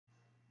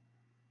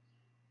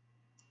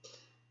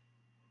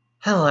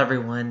Hello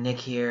everyone, Nick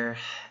here,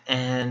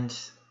 and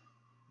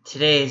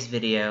today's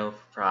video for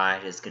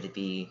Pride is going to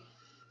be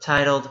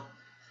titled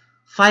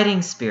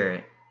Fighting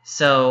Spirit.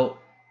 So,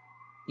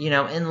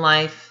 in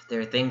life,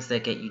 there are things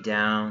that get you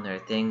down, there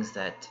are things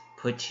that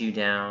put you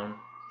down.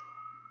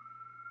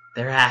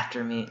 They're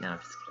after me. No, I'm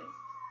just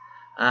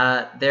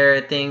kidding. There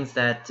are things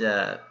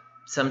that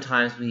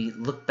sometimes we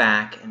look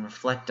back and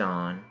reflect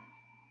on,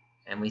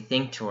 and we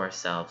think to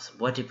ourselves,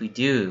 what did we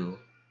do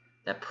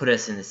that put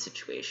us in this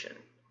situation?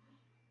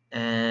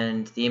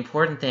 And the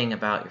important thing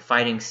about your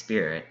fighting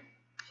spirit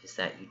is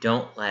that you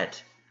don't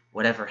let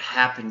whatever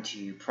happened to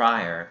you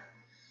prior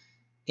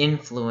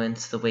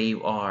influence the way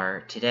you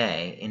are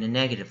today in a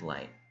negative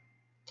light.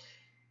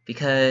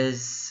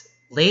 Because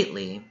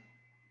lately,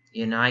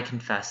 I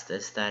confess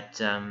this, that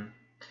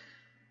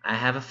I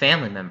have a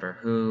family member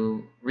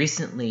who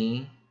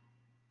recently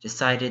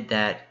decided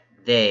that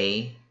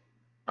they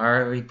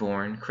are a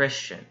reborn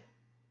Christian.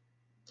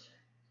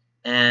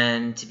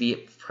 And to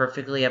be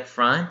perfectly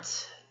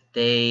upfront,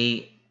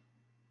 they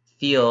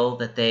feel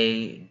that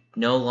they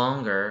no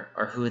longer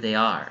are who they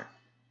are.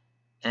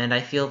 And I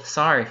feel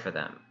sorry for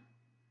them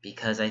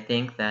because I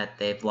think that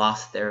they've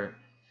lost their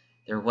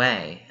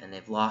way and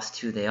they've lost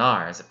who they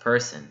are as a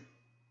person.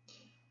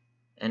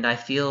 And I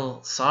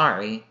feel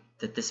sorry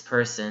that this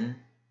person,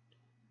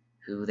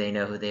 who they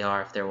know who they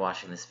are if they're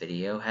watching this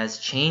video, has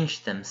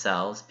changed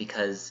themselves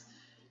because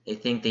they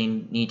think they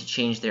need to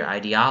change their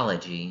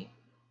ideology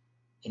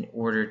in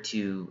order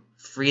to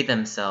free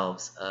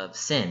themselves of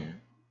sin.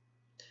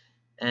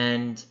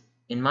 And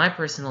in my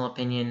personal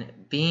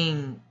opinion,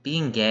 being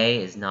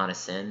gay is not a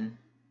sin.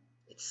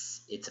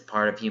 It's a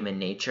part of human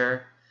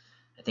nature.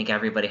 I think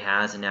everybody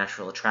has a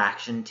natural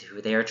attraction to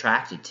who they are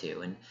attracted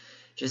to, and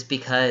just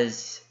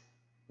because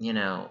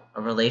a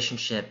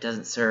relationship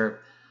doesn't serve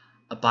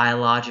a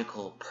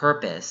biological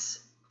purpose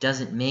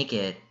doesn't make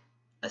it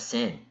a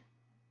sin.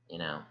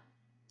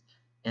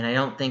 And I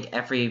don't think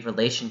every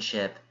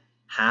relationship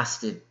has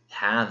to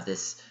have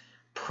this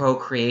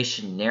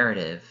procreation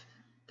narrative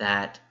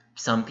that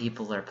some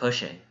people are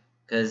pushing,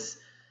 because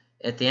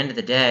at the end of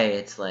the day,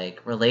 it's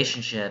like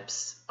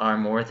relationships are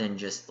more than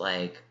just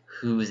like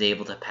who's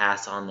able to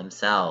pass on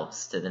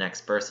themselves to the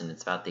next person.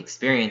 It's about the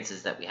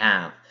experiences that we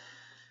have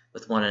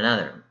with one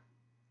another.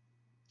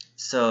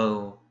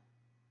 So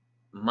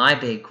my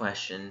big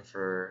question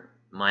for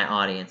my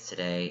audience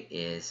today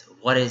is,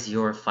 what is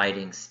your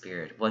fighting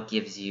spirit? What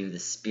gives you the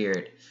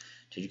spirit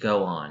to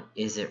go on?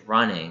 Is it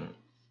running?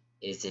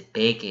 Is it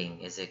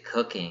baking? Is it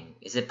cooking?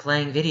 Is it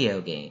playing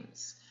video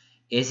games?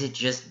 Is it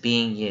just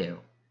being you?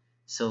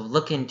 So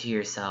look into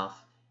yourself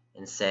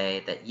and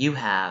say that you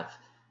have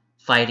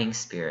fighting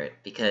spirit,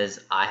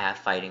 because I have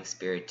fighting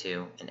spirit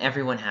too, and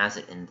everyone has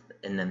it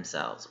in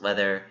themselves,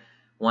 whether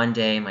one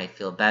day might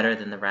feel better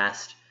than the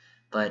rest,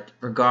 but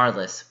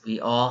regardless, we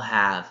all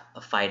have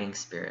a fighting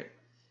spirit.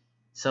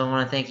 So I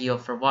want to thank you all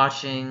for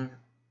watching.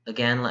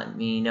 Again, let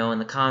me know in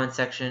the comment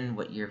section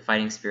what your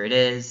fighting spirit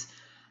is.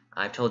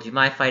 I've told you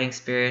my fighting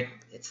spirit.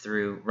 It's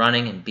through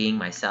running and being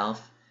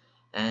myself.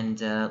 And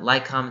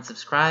like, comment,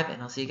 subscribe,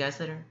 and I'll see you guys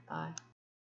later. Bye.